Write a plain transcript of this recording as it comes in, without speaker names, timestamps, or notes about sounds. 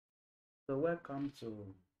So welcome to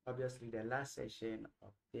obviously the last session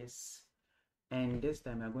of this, and this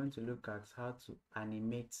time we're going to look at how to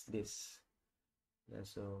animate this.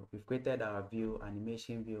 So we've created our view,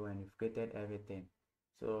 animation view, and we've created everything.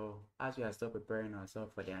 So as we are still preparing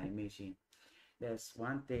ourselves for the animation, there's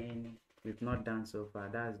one thing we've not done so far.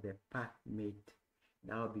 That's the path made.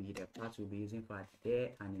 That will be the part we'll be using for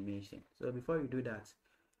their animation. So before you do that,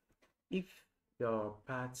 if your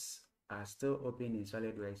parts are still open in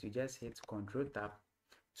SolidWorks, you just hit Control Tab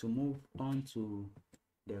to move on to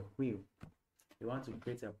the wheel. You want to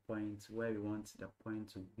create a point where you want the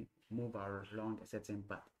point to move along a certain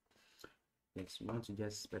path. Yes, you want to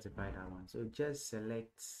just specify that one. So just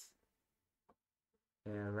select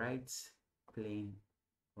the right plane,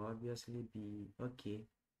 obviously be okay.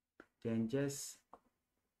 Then just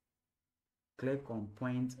click on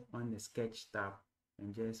point on the sketch tab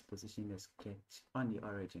and just position the sketch on the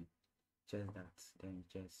origin. Just that, then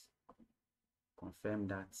just confirm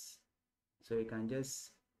that. So you can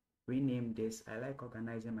just rename this. I like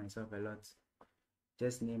organizing myself a lot.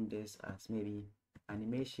 Just name this as maybe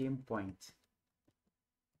animation point.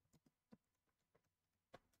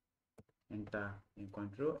 Enter and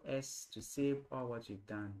Control S to save all what you've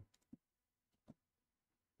done.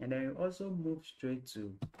 And then you also move straight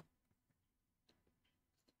to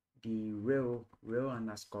the rail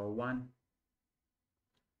 _1,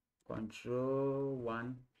 Control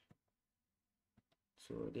 1.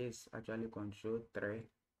 So this actually Control 3.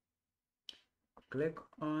 Click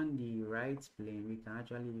on the right plane. We can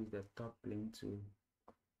actually use the top plane too.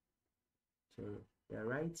 So the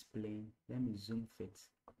right plane, let me zoom fit.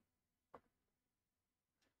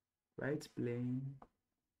 Right plane.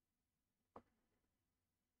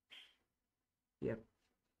 Yep.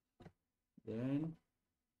 Then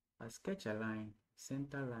I sketch a line,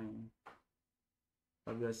 center line.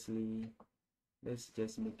 Obviously, let's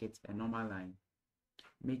just make it a normal line.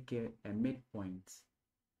 Make it a midpoint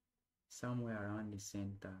somewhere around the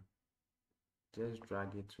center. Just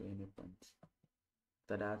drag it to any point.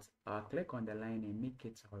 After that, I'll click on the line and make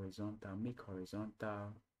it horizontal. Make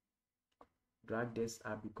horizontal. Drag this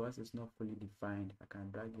up because it's not fully defined. I can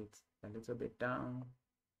drag it a little bit down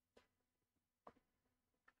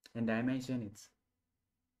and dimension it.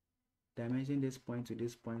 Dimension this point to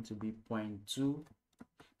this point to be 0.2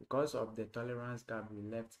 because of the tolerance gap we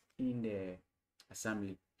left in the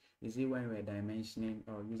assembly. You see, when we're dimensioning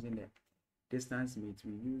or using the distance mate,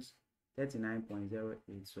 we use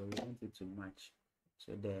 39.08, so we want it to match.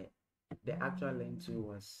 So the actual length too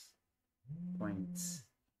was points.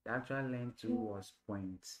 The actual length too was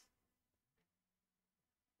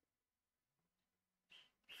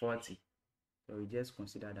 0.40. So we just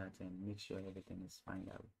consider that and make sure everything is fine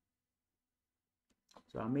that way.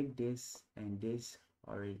 So I'll make this and this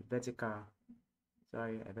or a vertical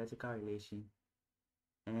relation.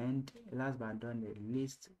 And last but not the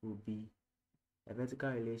least will be a vertical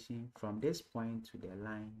relation from this point to the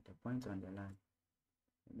line, the point on the line.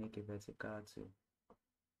 Make a vertical too.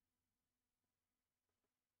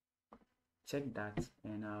 Check that,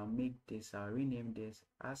 and I'll rename this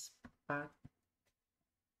as path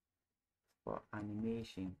for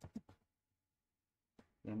animation.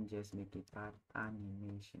 Let me just make it path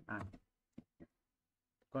animation and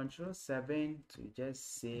Control 7 to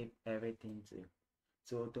just save everything too.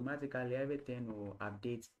 So automatically everything will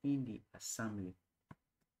update in the assembly.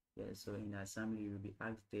 Yes, so in assembly you'll be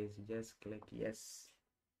asked this, you just click yes,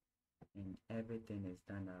 and everything is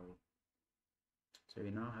done that way. So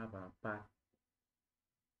we now have our path.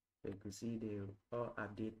 So you can see they all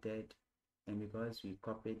updated, and because we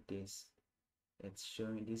copied this, it's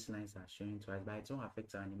showing, these lines are showing twice, but it won't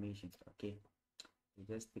affect our animations. Okay, we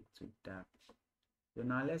just stick to that. So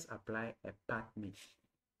now let's apply a path mate.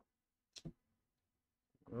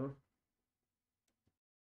 So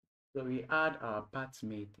we add our path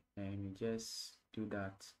mate and we just do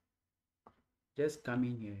that. Just come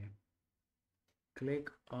in here, click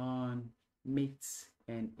on mate,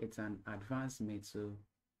 and it's an advanced mate. So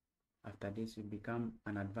after this, you become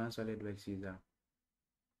an advanced SolidWorks user,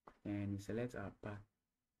 and we select our path,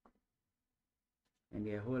 and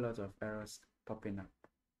there are a whole lot of errors popping up.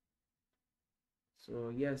 So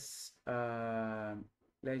yes,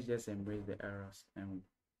 let's just embrace the errors and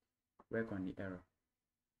work on the error.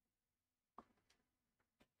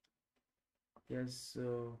 Yes,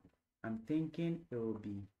 so I'm thinking it will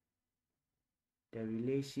be the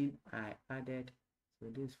relation I added.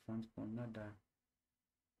 So this front point, not that.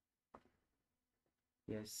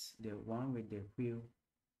 Yes, the one with the wheel,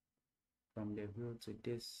 from the wheel to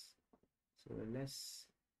this. So let's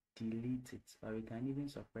delete it, or we can even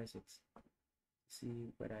suppress it.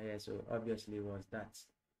 See whether, yeah, so obviously it was that.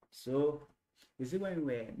 So you see, when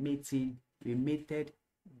we were mating, we mated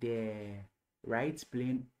the right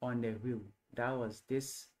plane on the wheel. That was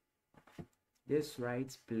this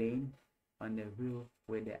right plane on the wheel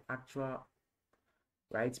with the actual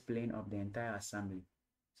right plane of the entire assembly.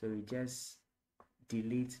 So we just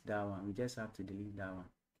delete that one. We just have to delete that one.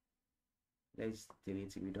 Let's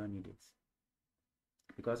delete it. We don't need it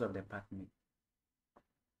because of the path name.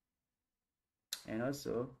 And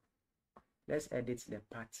also, let's edit the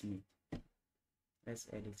path name. Let's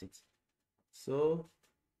edit it. So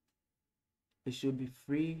it should be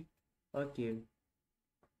free. Okay,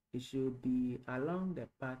 it should be along the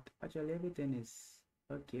path. Actually, everything is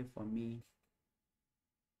okay for me.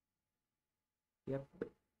 Yep,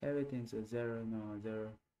 everything's a 0 no 0.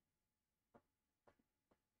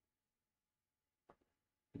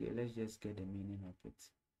 Okay, let's just get the meaning of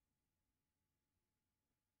it.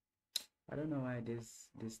 I don't know why this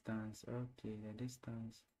distance. Okay, the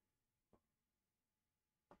distance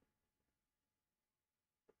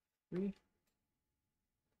free.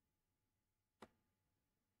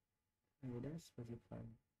 Okay, that's specified.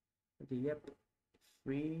 Okay, yep,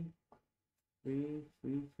 free.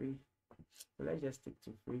 So let's just stick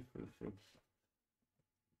to free.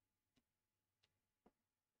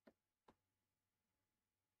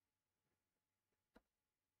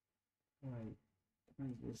 Why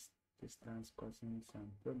is this distance causing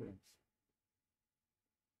some problems?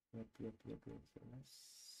 Yep. So let's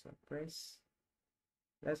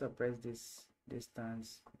suppress this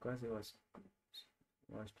distance because it was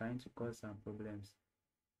trying to cause some problems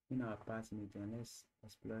in our part meeting. Let's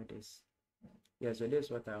explore this. Yeah, so this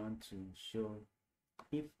is what I want to show.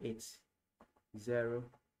 If it's 0,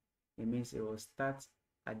 it means it will start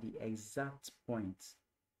at the exact point.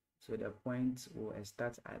 So the point will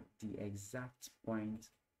start at the exact point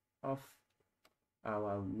of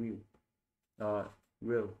our wheel or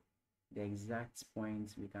row. The exact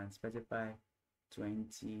point we can specify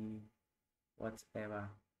 20, whatever.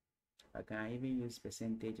 I can even use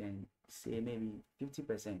percentage and say maybe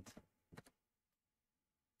 50%.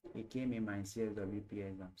 It came in my CSWP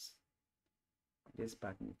exams, this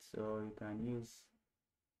pattern. So you can use,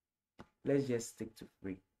 let's just stick to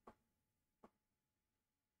free.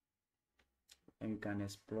 And you can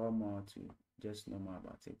explore more to just know more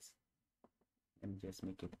about it. Let me just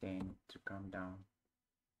make it 10 to come down.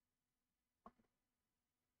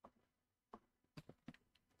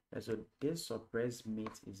 So this suppressed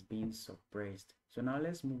mate is being suppressed. So now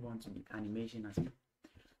let's move on to the animation aspect.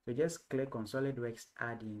 So just click on SolidWorks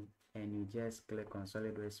add-in and you just click on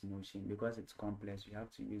SolidWorks motion. Because it's complex, you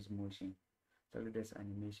have to use motion. SolidWorks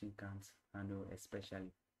animation can't handle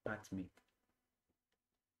especially path make.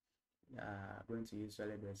 Going to use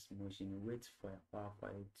SolidWorks motion. Wait for a while for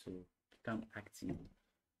it to become active.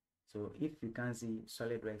 So if you can see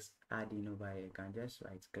SolidWorks add-in over here, you can just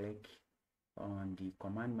right click on the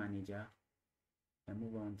command manager and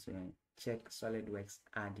move on to check SolidWorks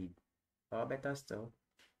add-in. Or better still,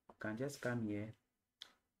 you can just come here,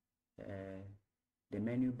 the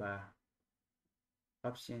menu bar,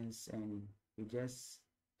 options, and you just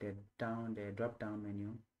the drop down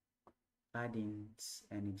menu, add-ins,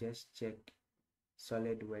 and you just check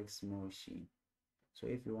SolidWorks motion. So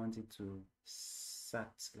if you want it to start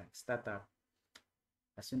up,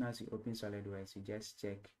 as soon as you open SolidWorks, you just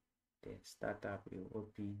check the startup, will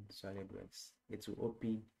open SolidWorks. It will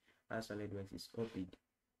open as SolidWorks is opened.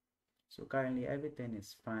 So currently everything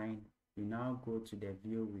is fine. We now go to the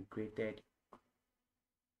view we created,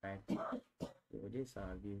 right? So this is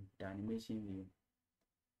our view, the animation view.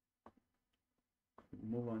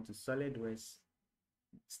 Move on to SolidWorks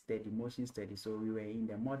steady, motion steady. So we were in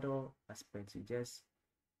the model aspect. You just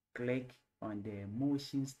click on the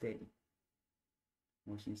motion steady.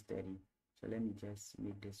 So let me just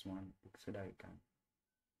make this one so that we can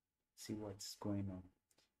see what's going on.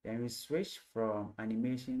 Then we switch from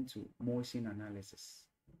animation to motion analysis,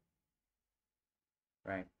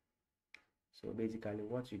 right? So basically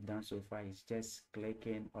what we've done so far is just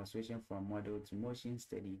clicking or switching from model to motion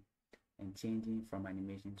steady and changing from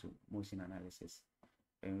animation to motion analysis.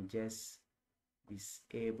 And we just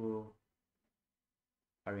disable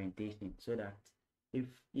orientation so that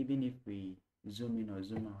even if we zoom in or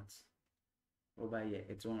zoom out over here,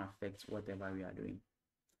 it won't affect whatever we are doing.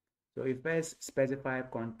 So we first specify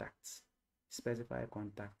contacts.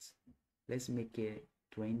 Let's make it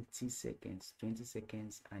 20 seconds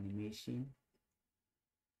animation,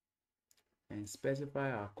 and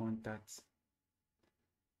specify our contacts.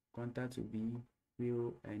 Contact will be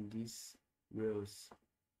wheel and these rails.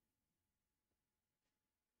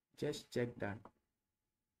 Just check that.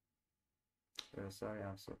 Oh, sorry,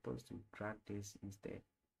 I'm supposed to drag this instead.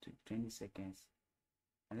 to 20 seconds,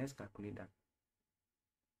 and let's calculate that.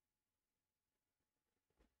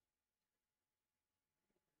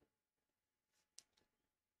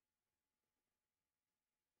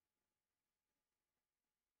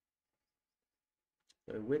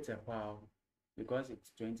 So wait a while, because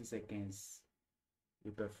it's 20 seconds,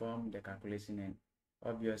 you perform the calculation, and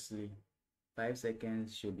obviously 5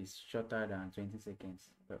 seconds should be shorter than 20 seconds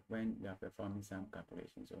but when you are performing some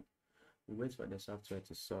calculations. So we wait for the software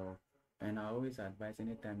to solve. And I always advise,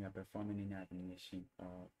 anytime you are performing any animation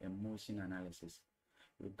or a motion analysis,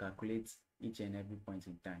 you calculate each and every point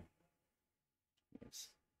in time. Yes.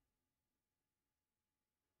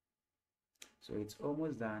 So it's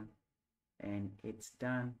almost done, and it's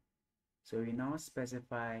done. So we now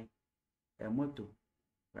specify a motto,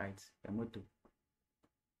 right? A motto.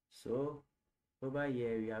 So over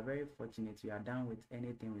here, we are very fortunate. We are done with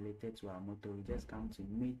anything related to our motto. We just come to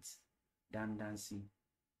meet redundancy.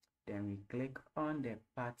 Then we click on the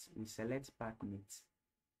path. We select path meet,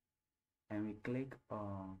 and we click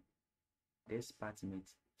on this path meet.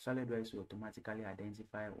 SolidWorks will automatically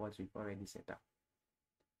identify what we've already set up.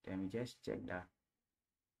 Then we just check that.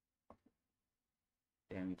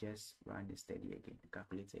 Then we just run the study again,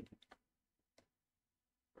 calculate again.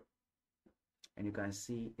 And you can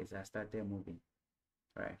see it has started moving,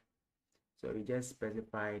 right? So we just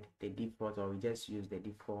specified the default, or we just use the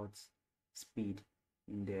default speed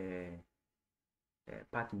in the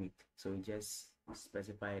path meet. So we just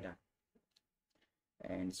specify that.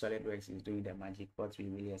 And SolidWorks is doing the magic, what we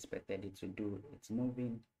really expected it to do. It's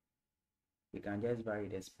moving. You can just vary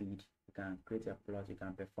the speed. You can create a plot. You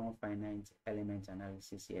can perform finite element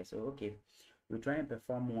analysis here. So okay, we try and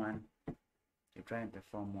perform one.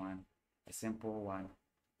 A simple one,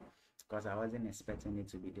 because I wasn't expecting it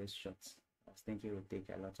to be this short. I was thinking it would take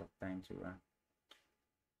a lot of time to run.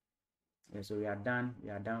 Yeah, so we are done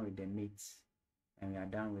with the meet, and we are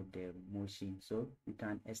done with the motion. So we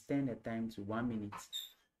can extend the time to 1 minute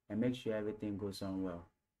and make sure everything goes on well.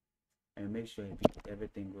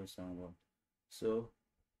 So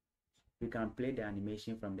we can play the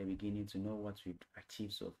animation from the beginning to know what we've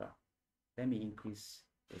achieved so far. Let me increase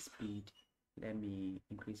the speed. Let me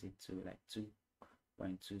increase it to like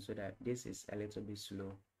 2.2 so that this is a little bit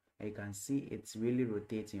slow. And you can see it's really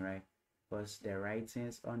rotating, right? Because the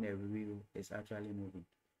writings on the wheel is actually moving.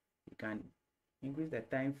 You can increase the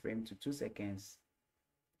time frame to 2 seconds.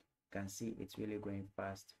 You can see it's really going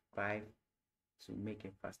fast. 5 to make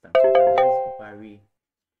it faster. So you can just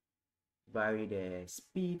vary the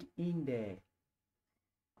speed in the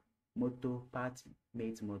motor part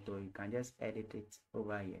mate motor. You can just edit it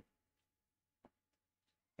over here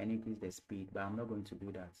and increase the speed, but I'm not going to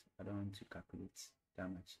do that. I don't want to calculate that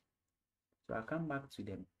much. So I'll come back to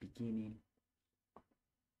the beginning.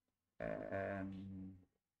 Yeah,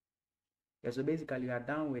 so basically we are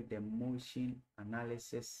done with the motion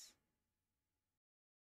analysis